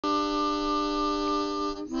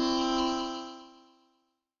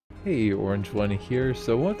Hey, Orange One here.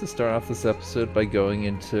 So I want to start off this episode by going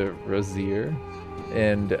into Rosier,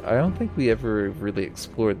 and I don't think we ever really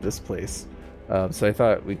explored this place. So I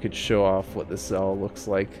thought we could show off what this all looks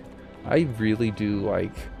like. I really do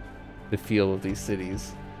like the feel of these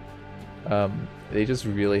cities. They just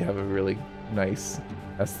really have a really nice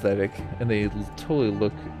aesthetic, and they totally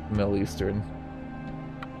look Middle Eastern.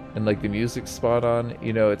 And like the music's spot on.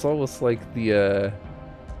 You know, it's almost like the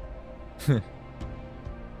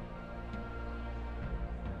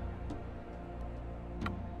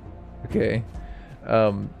okay.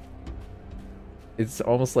 Um, It's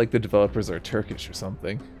almost like the developers are Turkish or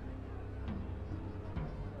something.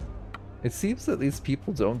 It seems that these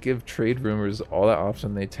people don't give trade rumors all that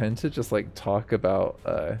often. They tend to just like talk about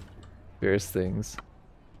various things.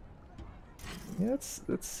 Yeah,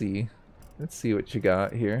 let's see. Let's see what you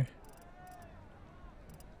got here.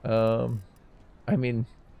 Um I mean,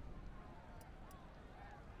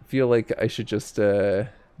 I feel like I should just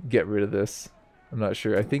get rid of this. I'm not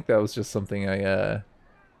sure. I think that was just something I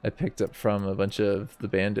picked up from a bunch of the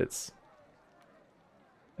bandits.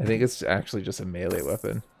 I think it's actually just a melee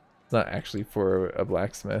weapon. It's not actually for a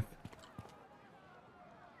blacksmith.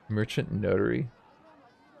 Merchant notary.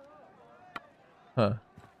 Huh.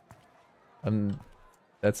 Um,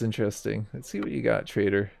 that's interesting. Let's see what you got,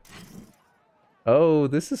 trader. Oh,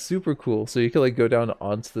 this is super cool. So you can like go down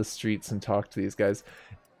onto the streets and talk to these guys.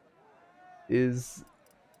 Is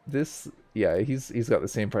this? Yeah, he's got the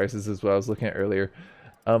same prices as what I was looking at earlier.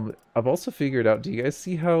 I've also figured out. Do you guys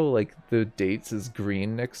see how like the dates is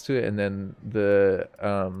green next to it, and then the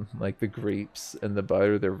like the grapes and the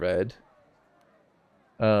butter they're red.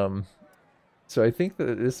 Um, So I think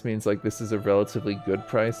that this means like this is a relatively good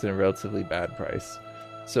price and a relatively bad price.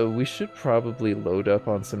 So we should probably load up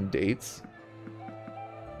on some dates.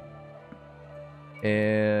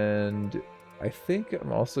 And I think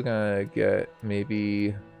I'm also gonna get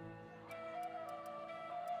maybe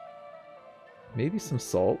some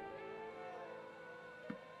salt.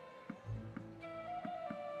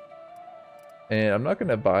 And I'm not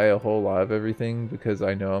gonna buy a whole lot of everything because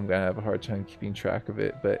I know I'm gonna have a hard time keeping track of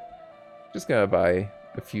it, but just gonna buy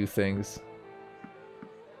a few things.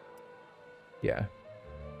 Yeah.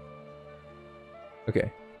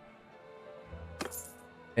 Okay.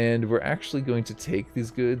 And we're actually going to take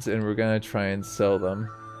these goods and we're gonna try and sell them.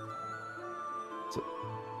 So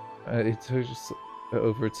it took us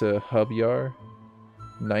over to Hubyar.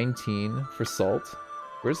 19 for salt.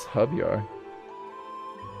 Where's Hubyar?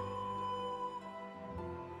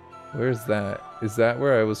 Where's that? Is that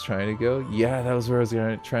where I was trying to go? Yeah, that was where I was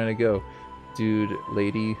trying to go. Dude,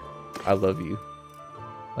 lady, I love you.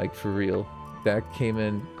 Like, for real. That came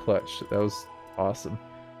in clutch. That was awesome.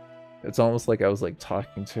 It's almost like I was, like,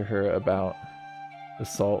 talking to her about the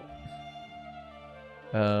salt.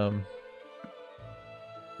 Um,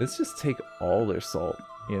 let's just take all their salt,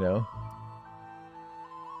 you know?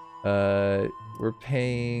 We're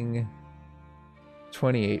paying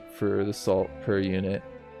 28 for the salt per unit.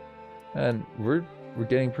 And we're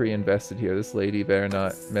getting pretty invested here. This lady better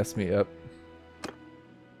not mess me up.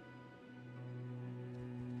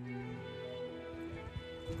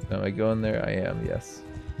 Am I going there? I am, yes.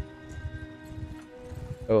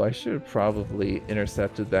 Oh, I should have probably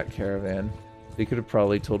intercepted that caravan. They could have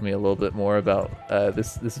probably told me a little bit more about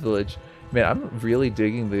this village. Man, I'm really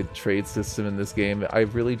digging the trade system in this game. I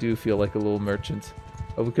really do feel like a little merchant.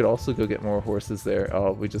 Oh, we could also go get more horses there.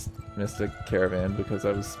 Oh, we just missed a caravan because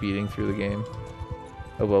I was speeding through the game.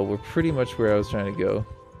 Oh well, we're pretty much where I was trying to go.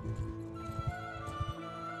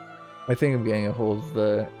 I think I'm getting a hold of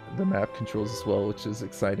the map controls as well, which is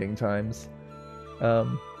exciting times.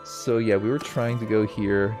 So yeah, we were trying to go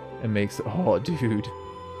here and make oh dude,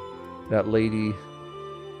 that lady,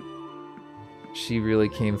 she really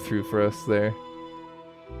came through for us there.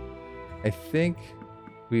 I think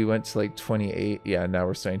we went to like 28. Yeah, now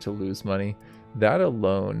we're starting to lose money. That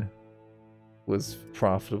alone was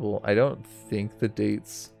profitable. I don't think the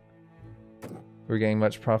dates were getting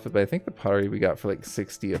much profit, but I think the pottery we got for like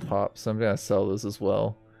 60 a pop, so I'm gonna sell those as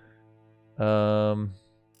well.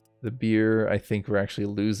 The beer, I think we're actually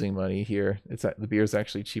losing money here. The beer's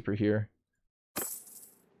actually cheaper here.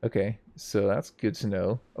 Okay, so that's good to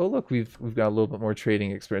know. Oh look, we've got a little bit more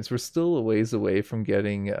trading experience. We're still a ways away from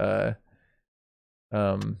getting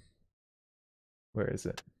um where is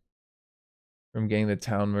it? From getting the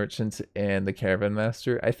town merchant and the caravan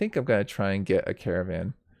master. I think I'm gonna try and get a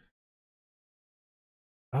caravan.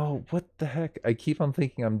 Oh, what the heck? I keep on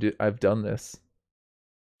thinking I've done this.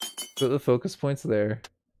 Put the focus points there.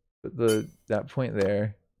 Put that point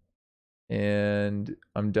there. And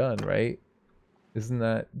I'm done, right? Isn't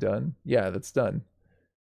that done? Yeah, that's done.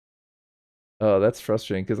 Oh, that's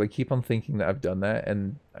frustrating because I keep on thinking that I've done that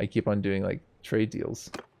and I keep on doing like trade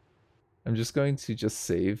deals. I'm just going to just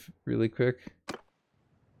save really quick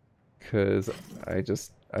because I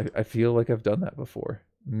feel like I've done that before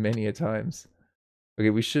many a times.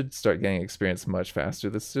 Okay, we should start getting experience much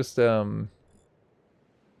faster. Let's just I'm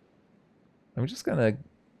just gonna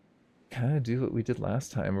kind of do what we did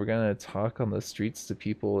last time. We're gonna talk on the streets to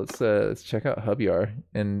people. Let's check out Hubyar,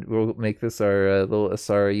 and we'll make this our little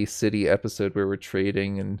Aserai city episode where we're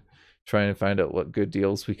trading and trying to find out what good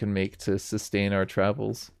deals we can make to sustain our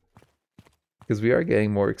travels. Because we are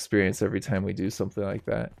getting more experience every time we do something like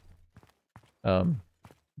that. Um,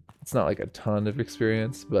 it's not like a ton of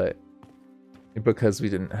experience, but because we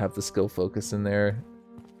didn't have the skill focus in there.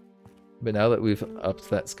 But now that we've upped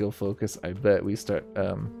that skill focus, I bet we start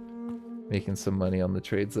making some money on the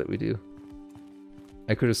trades that we do.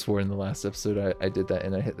 I could have sworn in the last episode I did that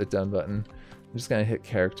and I hit the done button. I'm just gonna hit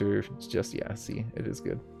character, just yeah, see, it is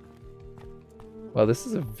good. Wow, this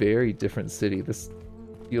is a very different city. This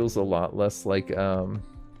feels a lot less like a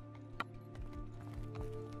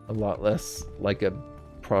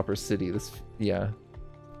proper city. This, yeah.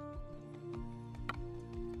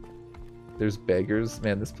 There's beggars.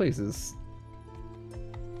 Man, this place is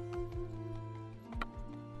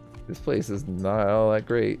not all that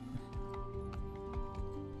great.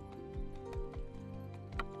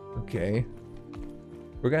 Okay.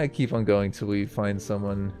 We're gonna keep on going till we find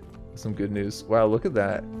someone with some good news. Wow, look at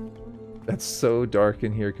that. That's so dark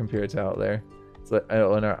in here compared to out there. It's like,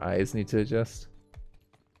 oh, and our eyes need to adjust.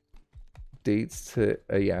 Dates to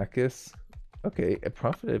Ayakis. Okay, a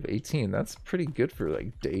profit of 18. That's pretty good for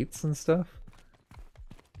like dates and stuff.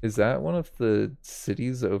 Is that one of the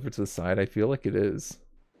cities over to the side? I feel like it is.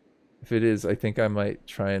 If it is, I think I might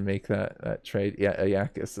try and make that trade. Yeah,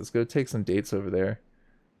 Ayakis. Let's go take some dates over there.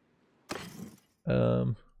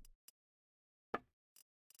 The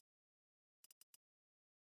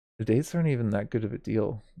dates aren't even that good of a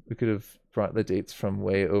deal. We could have brought the dates from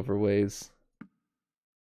way over ways.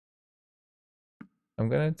 I'm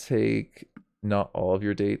gonna take not all of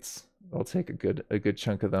your dates. I'll take a good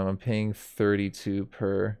chunk of them. I'm paying 32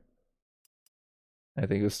 per. I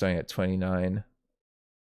think it was starting at 29.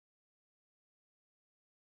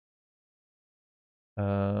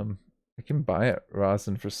 I can buy it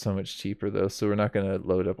rosin for so much cheaper though, so we're not gonna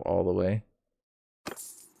load up all the way.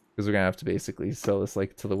 Because we're gonna have to basically sell this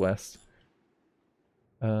like to the west.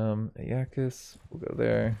 Ayakis, we'll go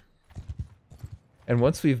there. And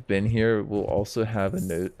once we've been here, we'll also have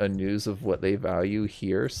a news of what they value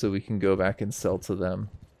here, so we can go back and sell to them.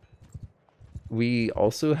 We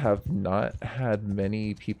also have not had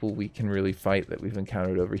many people we can really fight that we've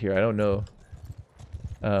encountered over here. I don't know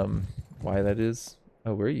why that is.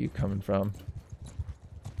 Oh, where are you coming from?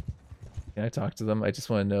 Can I talk to them? I just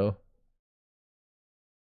want to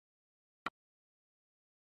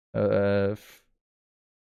know.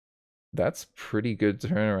 That's pretty good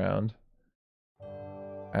turnaround.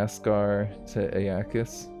 Askar to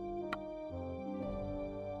Ayakis.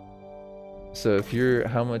 So if you're,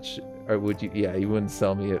 how much or would you, yeah, you wouldn't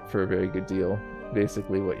sell me it for a very good deal.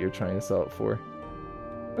 Basically what you're trying to sell it for.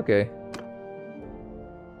 Okay.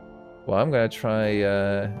 Well, I'm gonna try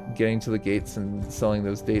getting to the gates and selling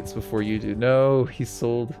those dates before you do. No, he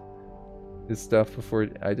sold his stuff before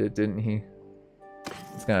I did, didn't he?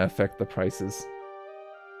 It's gonna affect the prices.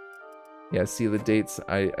 Yeah, see the dates,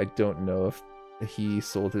 I don't know if he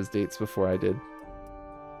sold his dates before I did.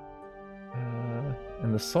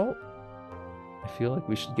 And the salt, I feel like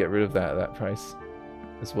we should get rid of that price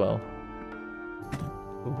as well.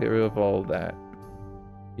 We'll get rid of all of that.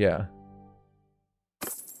 Yeah.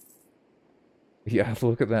 Yeah,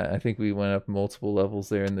 look at that. I think we went up multiple levels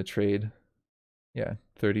there in the trade. Yeah,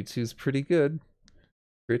 32 is pretty good.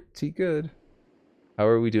 Pretty good. How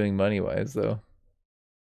are we doing money-wise, though?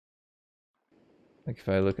 Like, if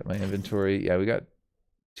I look at my inventory, yeah, we got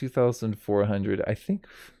 2,400. I think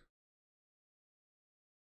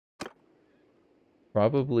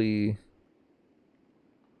probably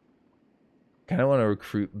kind of want to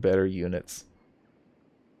recruit better units.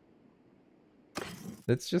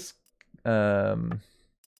 Let's just have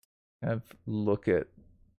look at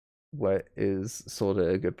what is sold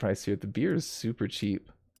at a good price here. The beer is super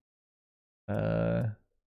cheap. The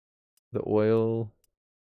oil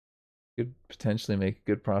could potentially make a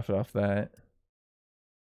good profit off that.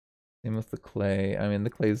 Same with the clay. I mean, the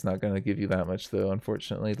clay is not going to give you that much though,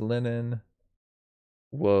 unfortunately. Linen.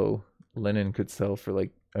 Whoa, linen could sell for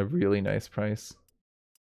like a really nice price.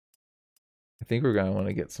 I think we're gonna want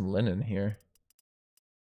to get some linen here.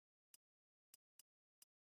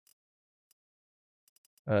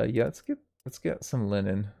 Yeah, let's get some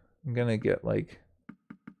linen. I'm gonna get like...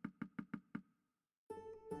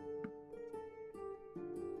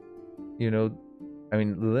 You know, I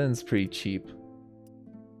mean, linen's pretty cheap.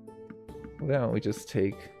 Why don't we just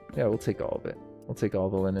take... Yeah, we'll take all of it. We'll take all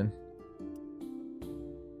the linen.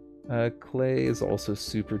 Clay is also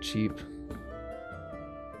super cheap.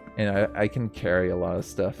 And I can carry a lot of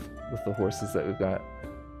stuff with the horses that we've got.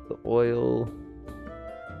 The oil...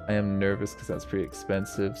 I am nervous because that's pretty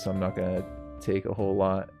expensive, so I'm not gonna take a whole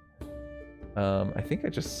lot. I think I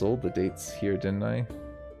just sold the dates here, didn't I?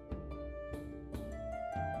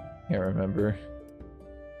 Can't remember.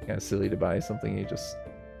 Kind of silly to buy something you just...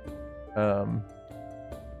 The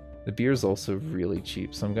beer's also really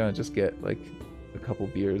cheap, so I'm gonna just get like a couple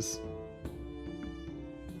beers.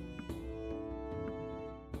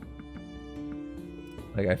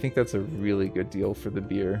 Like, I think that's a really good deal for the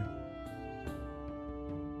beer.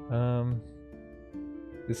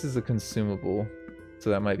 This is a consumable, so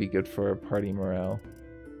that might be good for our party morale.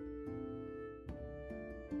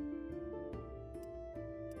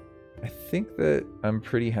 I think that I'm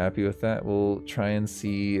pretty happy with that. We'll try and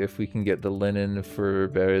see if we can get the linen for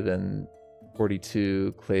better than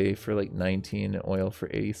 42, clay for like 19, and oil for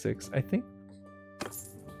 86. I think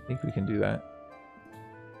we can do that.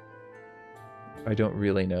 I don't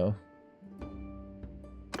really know.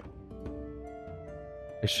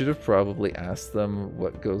 I should have probably asked them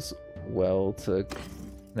what goes well to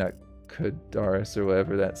that Kudaris or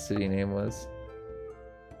whatever that city name was.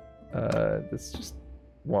 Let's just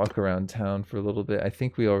walk around town for a little bit. I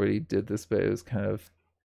think we already did this, but it was kind of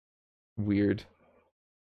weird.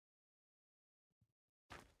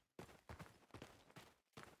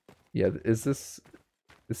 Yeah, is this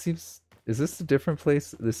a different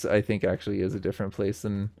place? This, I think, actually is a different place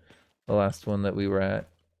than the last one that we were at.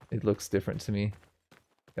 It looks different to me.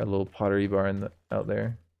 Got a little pottery barn out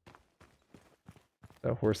there.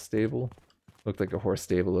 A horse stable. Looked like a horse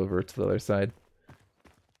stable over to the other side.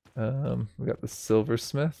 We got the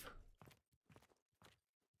silversmith.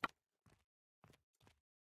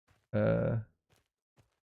 Yeah,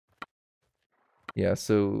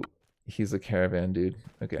 so he's a caravan dude.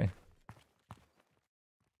 Okay.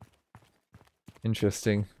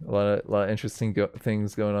 Interesting. A lot of interesting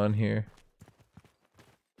things going on here.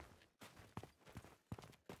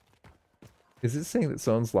 Is it saying that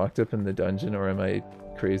someone's locked up in the dungeon, or am I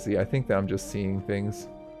crazy? I think that I'm just seeing things.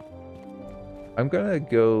 I'm gonna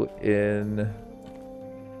go in...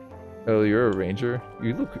 Oh, you're a ranger?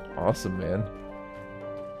 You look awesome, man.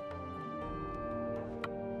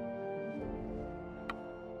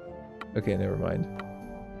 Okay, never mind.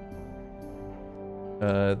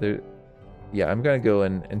 Yeah, I'm gonna go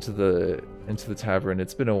into the tavern.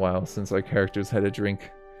 It's been a while since our characters had a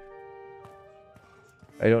drink.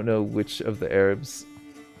 I don't know which of the Arabs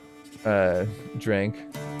drank.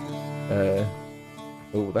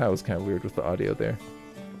 Oh, that was kind of weird with the audio there.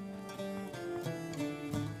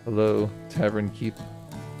 Hello, tavern keep.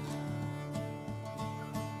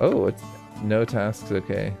 Oh, it's no tasks,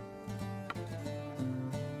 okay.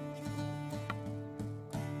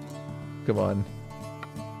 Come on.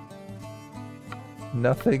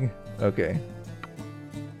 Nothing? Okay.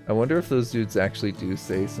 I wonder if those dudes actually do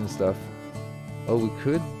say some stuff. Oh, we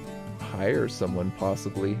could hire someone,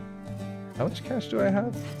 possibly. How much cash do I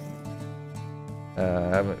have? I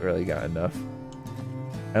haven't really got enough.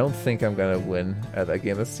 I don't think I'm gonna win at that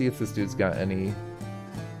game. Let's see if this dude's got any...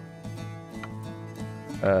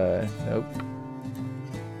 Nope.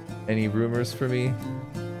 Any rumors for me?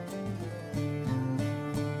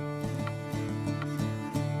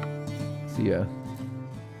 So yeah.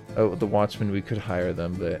 Oh, the Watchmen, we could hire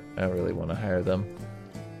them, but I don't really want to hire them.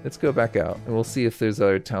 Let's go back out, and we'll see if there's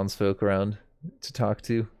other townsfolk around to talk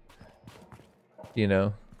to. You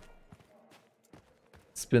know.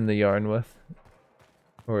 Spin the yarn with.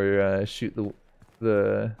 Or shoot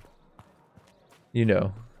the... You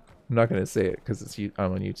know. I'm not going to say it because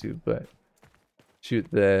I'm on YouTube, but... Shoot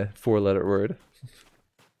the 4-letter word.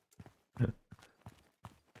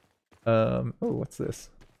 Oh, what's this?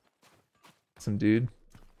 Some dude.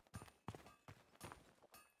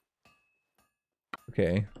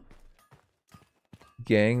 Okay.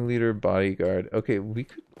 Gang leader bodyguard. Okay, we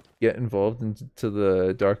could get involved into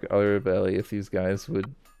the Dark Underbelly if these guys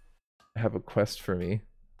would have a quest for me.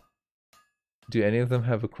 Do any of them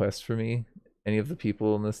have a quest for me? Any of the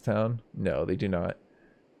people in this town? No, they do not.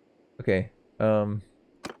 Okay.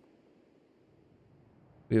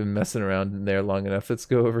 We've been messing around in there long enough. Let's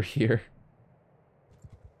go over here.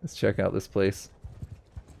 Let's check out this place.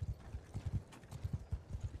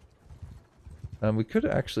 We could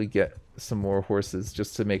actually get some more horses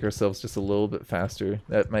just to make ourselves just a little bit faster.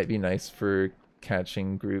 That might be nice for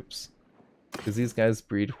catching groups. Because these guys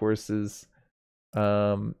breed horses.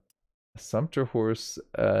 Sumpter horse,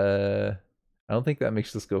 I don't think that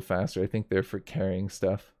makes us go faster. I think they're for carrying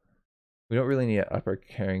stuff. We don't really need to up our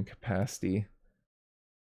carrying capacity.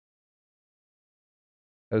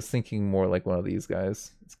 I was thinking more like one of these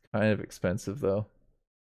guys. It's kind of expensive though.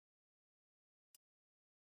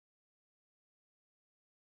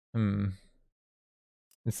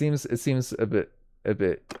 It seems a bit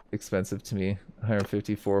expensive to me.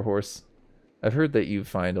 154 horse. I've heard that you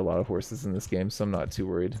find a lot of horses in this game, so I'm not too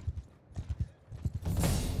worried.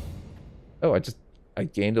 Oh, I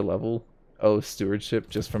gained a level. Oh, stewardship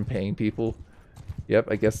just from paying people. Yep,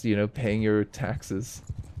 I guess, you know, paying your taxes,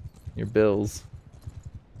 your bills.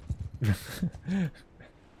 Kind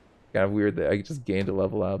of weird that I just gained a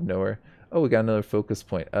level out of nowhere. Oh, we got another focus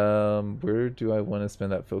point. Where do I want to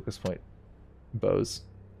spend that focus point? Bows.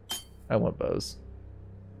 I want bows.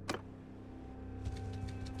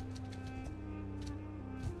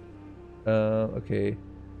 Okay.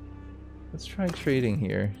 Let's try trading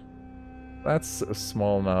here. That's a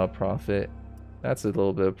small amount of profit. That's a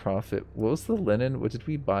little bit of profit. What was the linen? What did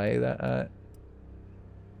we buy that at?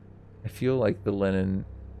 I feel like the linen...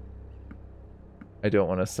 I don't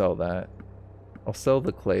want to sell that. I'll sell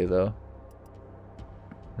the clay though.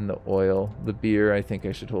 And the oil. The beer I think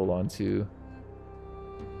I should hold on to.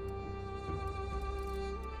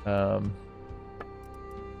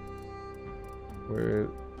 Where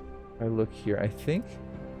I look here, I think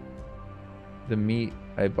the meat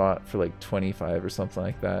I bought for like 25 or something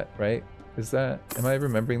like that, right? Am I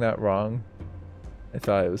remembering that wrong? I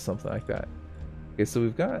thought it was something like that. Okay, so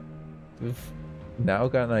we've now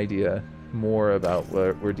got an idea more about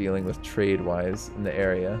what we're dealing with trade-wise in the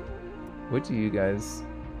area. What do you guys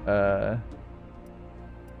have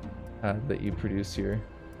that you produce here?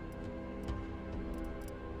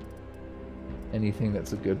 Anything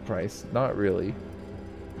that's a good price? Not really.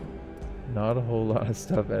 Not a whole lot of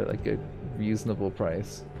stuff at like a reasonable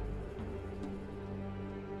price.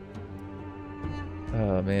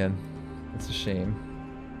 Oh man, that's a shame.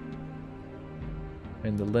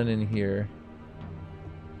 And the linen here,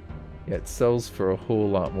 yeah, it sells for a whole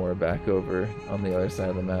lot more back over on the other side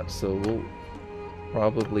of the map, so we'll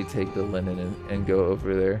probably take the linen and go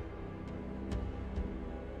over there.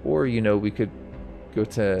 Or, you know, we could go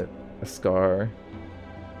to Aserai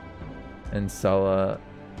and Sala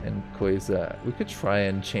and Koiza. We could try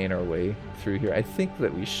and chain our way through here. I think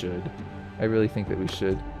that we should. I really think that we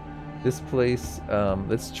should. This place,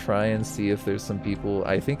 let's try and see if there's some people.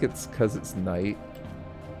 I think it's because it's night.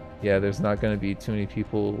 Yeah, there's not going to be too many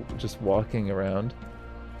people just walking around.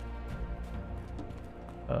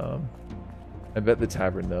 I bet the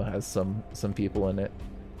tavern though has some people in it.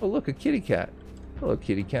 Oh look, a kitty cat. Hello,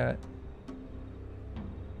 kitty cat.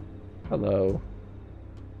 Hello.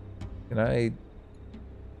 Can I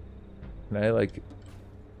like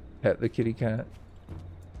pet the kitty cat?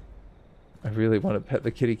 I really want to pet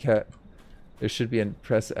the kitty cat. There should be a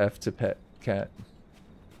press F to pet cat.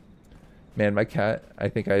 Man, my cat, I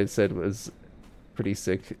think I said, was pretty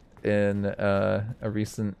sick in a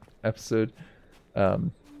recent episode.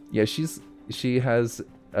 Yeah, she has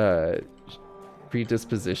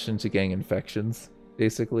predisposition to getting infections,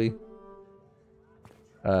 basically.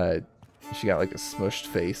 She got like a smushed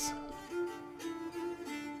face.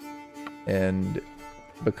 And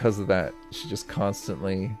because of that, she just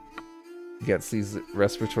constantly gets these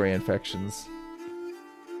respiratory infections.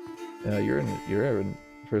 You're a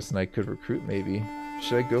person I could recruit, maybe.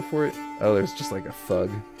 Should I go for it? Oh, there's just like a thug.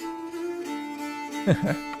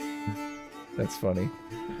 That's funny.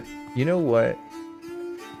 You know what?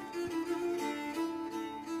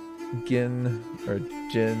 Jin,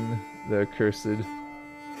 the accursed.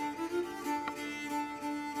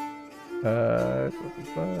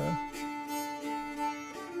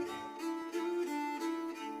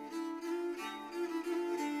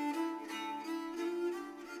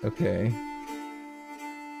 Okay.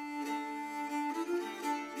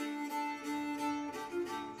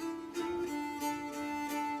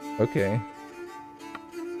 Okay.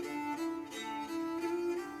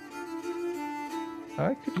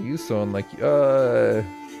 I could use someone like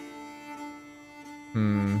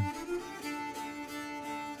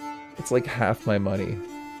it's like half my money.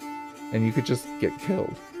 And you could just get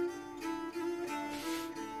killed.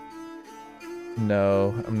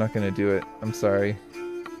 No, I'm not gonna do it. I'm sorry.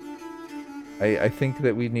 I think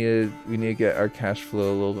that we need to get our cash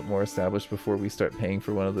flow a little bit more established before we start paying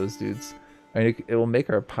for one of those dudes. I mean, it will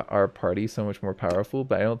make our party so much more powerful,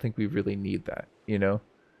 but I don't think we really need that, you know?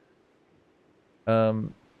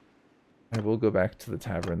 I will go back to the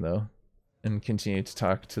tavern, though, and continue to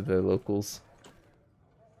talk to the locals.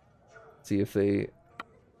 See if they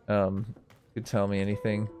could tell me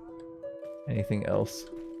anything else.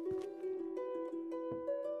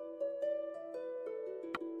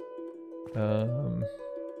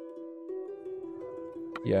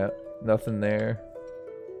 Yeah, nothing there.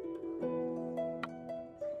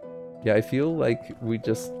 Yeah, I feel like we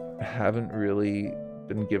just haven't really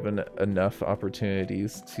been given enough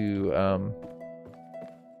opportunities to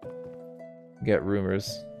get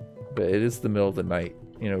rumors. But it is the middle of the night.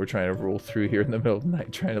 You know, we're trying to roll through here in the middle of the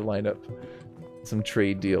night, trying to line up some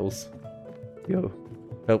trade deals. Yo,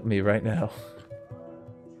 help me right now.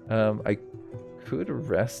 I could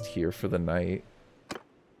rest here for the night.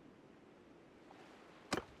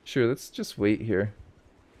 Sure, let's just wait here.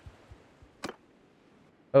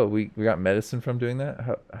 Oh, we got medicine from doing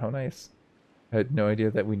that? How nice. I had no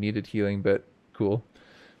idea that we needed healing, but cool.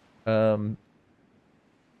 Go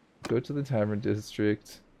to the tavern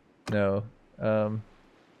district. No.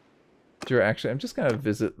 Sure, actually, I'm just gonna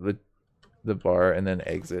visit the bar and then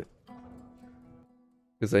exit.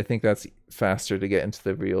 Because I think that's faster to get into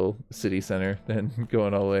the real city center than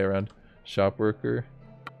going all the way around. Shop worker.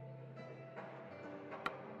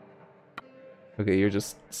 Okay, you're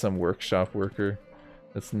just some workshop worker.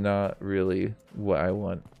 That's not really what I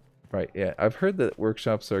want. Right, yeah. I've heard that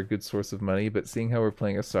workshops are a good source of money, but seeing how we're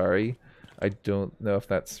playing Aserai, I don't know if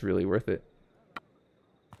that's really worth it.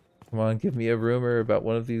 Come on, give me a rumor about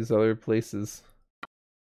one of these other places.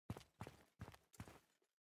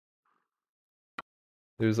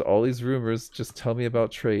 There's all these rumors, just tell me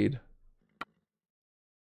about trade.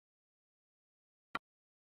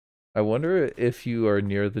 I wonder if you are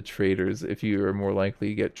near the traders, if you are more likely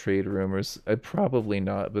to get trade rumors. Probably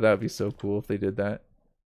not, but that would be so cool if they did that.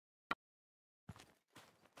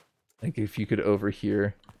 Like if you could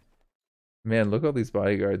overhear. Man, look at all these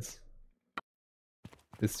bodyguards.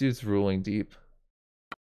 This dude's ruling deep.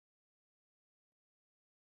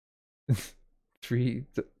 three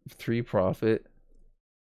profit?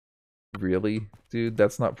 Really? Dude,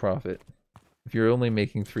 that's not profit. If you're only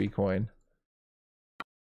making 3 coin,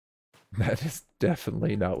 that is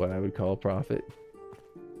definitely not what I would call profit.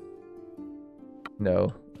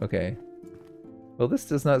 No. Okay. Well, this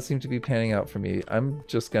does not seem to be panning out for me. I'm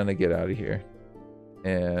just gonna get out of here.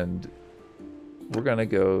 And we're gonna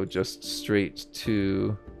go just straight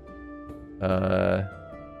to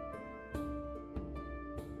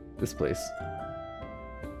this place.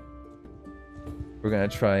 We're gonna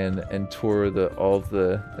try and tour all of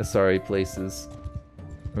the Aserai places.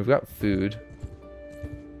 We've got food.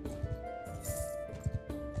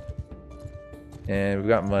 And we've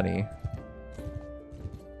got money.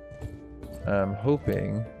 I'm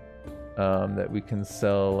hoping that we can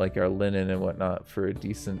sell like our linen and whatnot for a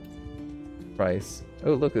decent price.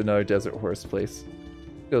 Oh, look, another desert horse place.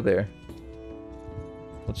 Go there.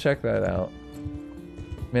 We'll check that out.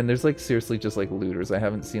 Man, there's like seriously just like looters. I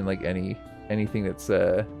haven't seen like anything that's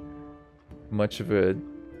much of a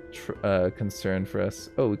concern for us.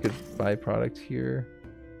 Oh, we could buy product here.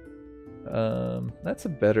 That's a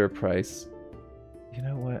better price. You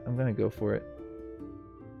know what? I'm gonna go for it.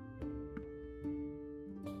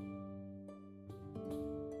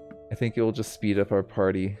 I think it will just speed up our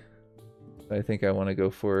party. I think I want to go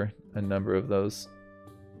for a number of those.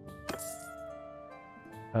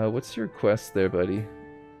 What's your quest there, buddy?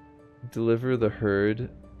 Deliver the herd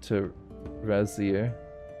to Razir.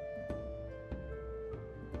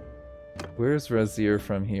 Where's Razir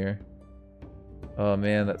from here? Oh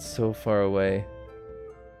man, that's so far away.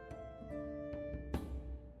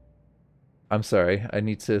 I'm sorry, I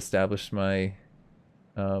need to establish my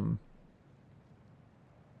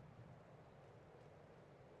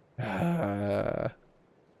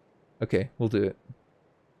okay, we'll do it.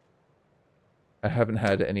 I haven't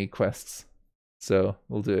had any quests, so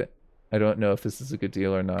we'll do it. I don't know if this is a good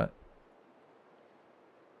deal or not.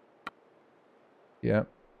 Yeah.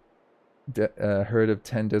 Herd of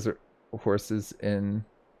 10 desert horses in...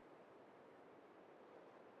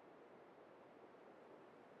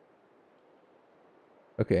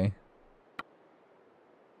 Okay.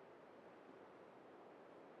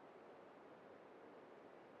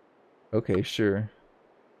 Okay, sure.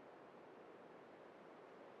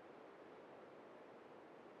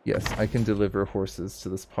 Yes, I can deliver horses to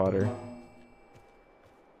this potter.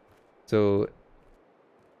 So,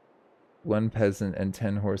 1 peasant and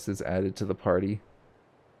 10 horses added to the party.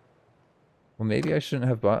 Well, maybe I shouldn't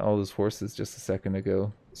have bought all those horses just a second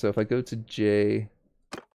ago. So if I go to J...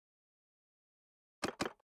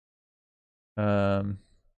 I'm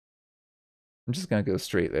just gonna go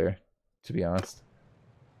straight there, to be honest.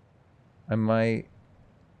 I might...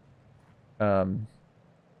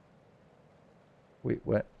 Wait,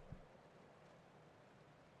 what?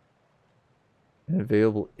 An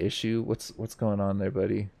available issue? What's going on there,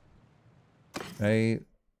 buddy?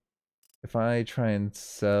 If I try and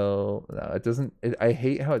sell, no, it doesn't. I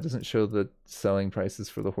hate how it doesn't show the selling prices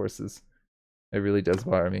for the horses. It really does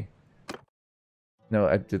bother me. No,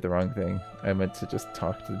 I did the wrong thing. I meant to just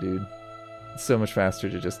talk to the dude. It's so much faster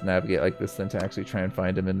to just navigate like this than to actually try and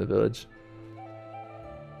find him in the village.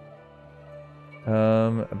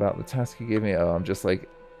 About the task he gave me. Oh, I'm just like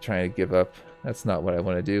trying to give up. That's not what I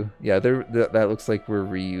want to do. Yeah, that looks like we're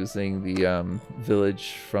reusing the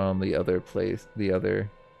village from the other place, the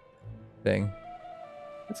other thing.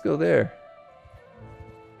 Let's go there.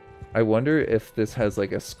 I wonder if this has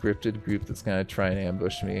like a scripted group that's gonna try and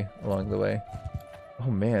ambush me along the way.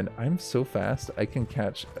 Oh man, I'm so fast. I can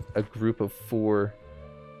catch a group of 4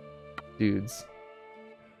 dudes.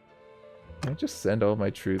 Can I just send all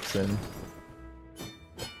my troops in?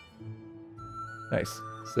 Nice.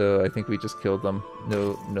 So I think we just killed them.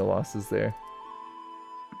 No losses there.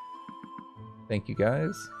 Thank you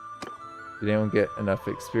guys. Did anyone get enough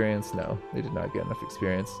experience? No, they did not get enough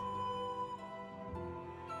experience.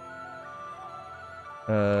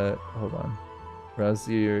 Hold on.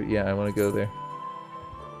 Razir, yeah, I want to go there.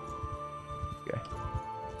 Okay.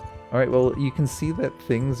 Alright, well, you can see that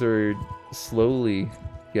things are slowly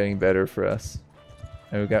getting better for us.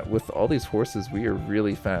 And we got, with all these horses, we are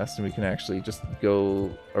really fast and we can actually just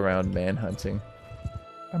go around manhunting.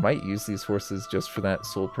 I might use these horses just for that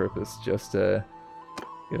sole purpose, just to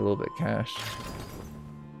get a little bit of cash.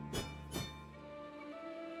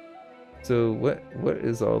 So what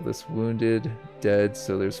is all this? Wounded, dead,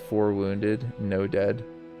 so there's 4 wounded, no dead.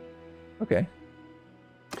 Okay.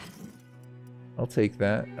 I'll take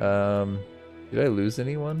that. Did I lose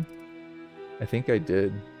anyone? I think I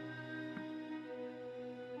did.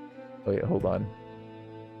 Oh wait, hold on.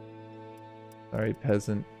 Sorry,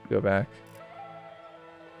 peasant, go back.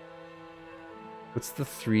 What's the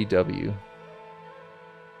 3W?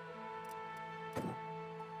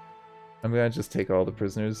 I'm gonna just take all the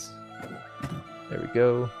prisoners. There we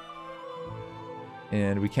go.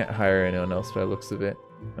 And we can't hire anyone else by the looks of it,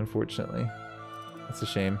 unfortunately. That's a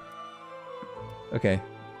shame. Okay.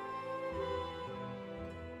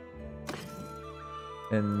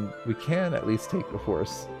 And we can at least take the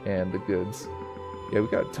horse and the goods. Yeah, we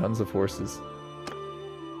got tons of horses.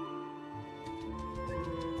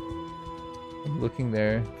 I'm looking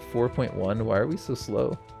there. 4.1. Why are we so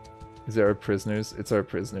slow? Is it our prisoners? It's our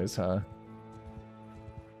prisoners, huh?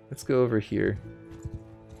 Let's go over here.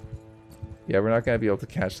 Yeah, we're not going to be able to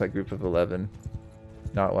catch that group of 11.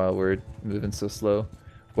 Not while we're moving so slow.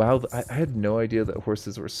 Wow, I had no idea that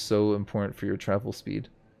horses were so important for your travel speed.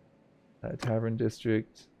 Tavern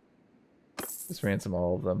district. Just ransom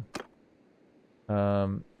all of them.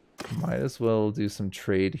 Might as well do some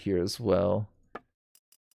trade here as well.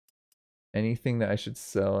 Anything that I should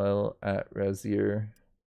sell at Razir?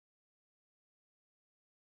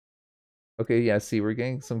 Okay, yeah, see, we're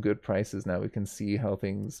getting some good prices now. We can see how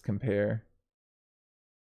things compare.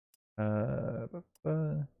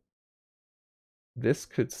 This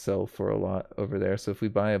could sell for a lot over there. So if we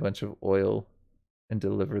buy a bunch of oil and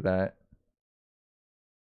deliver that.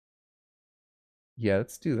 Yeah,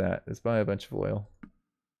 let's do that. Let's buy a bunch of oil.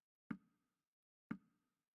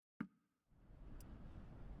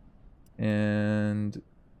 And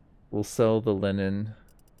we'll sell the linen.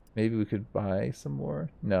 Maybe we could buy some more.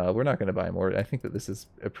 No, we're not going to buy more. I think that this is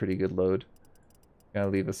a pretty good load. Gotta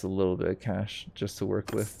leave us a little bit of cash just to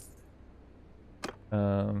work with.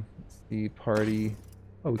 Let's see, party.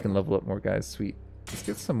 Oh, we can level up more guys. Sweet. Let's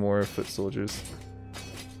get some more foot soldiers.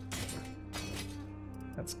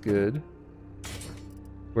 That's good.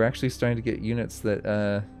 We're actually starting to get units that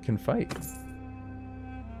can fight.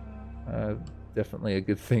 Definitely a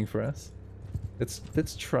good thing for us.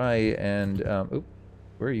 Let's try and oh,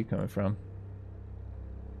 where are you coming from?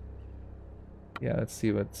 Yeah, let's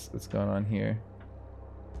see what's going on here.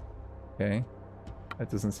 Okay. That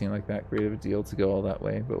doesn't seem like that great of a deal to go all that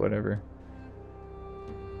way, but whatever.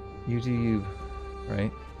 You do you,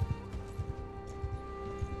 right?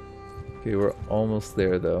 Okay, we're almost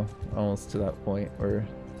there though. Almost to that point where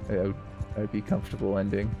I'd be comfortable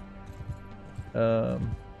ending.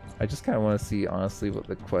 I just kind of want to see, honestly, what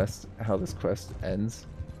the quest, how this quest ends.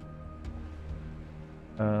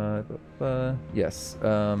 Yes.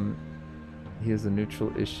 He has a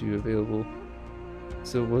neutral issue available.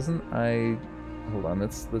 So wasn't I? Hold on.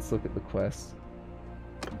 Let's look at the quest.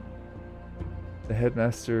 The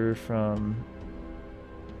headmaster from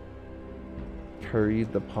Curry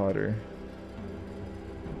the Potter.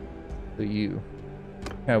 So you.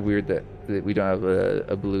 Kind of weird that we don't have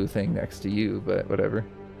a blue thing next to you, but whatever.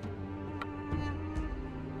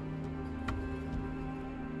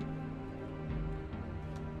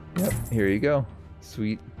 Here you go.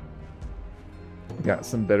 Sweet. Got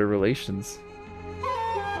some better relations.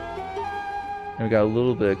 And we got a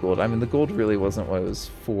little bit of gold. I mean, the gold really wasn't what it was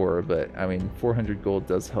for, but I mean, 400 gold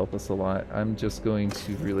does help us a lot. I'm just going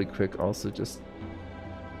to really quick also just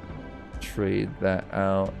trade that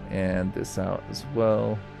out and this out as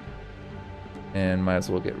well. And might as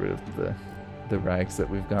well get rid of the rags that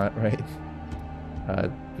we've got, right?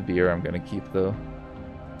 The beer I'm going to keep, though.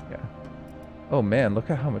 Yeah. Oh, man, look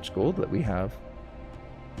at how much gold that we have.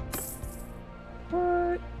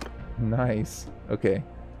 What? Nice. Okay.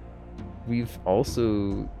 We've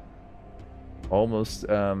also almost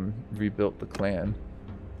rebuilt the clan.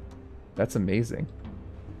 That's amazing.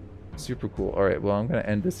 Super cool. Alright, well, I'm going to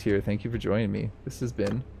end this here. Thank you for joining me. This has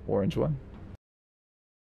been Orange One.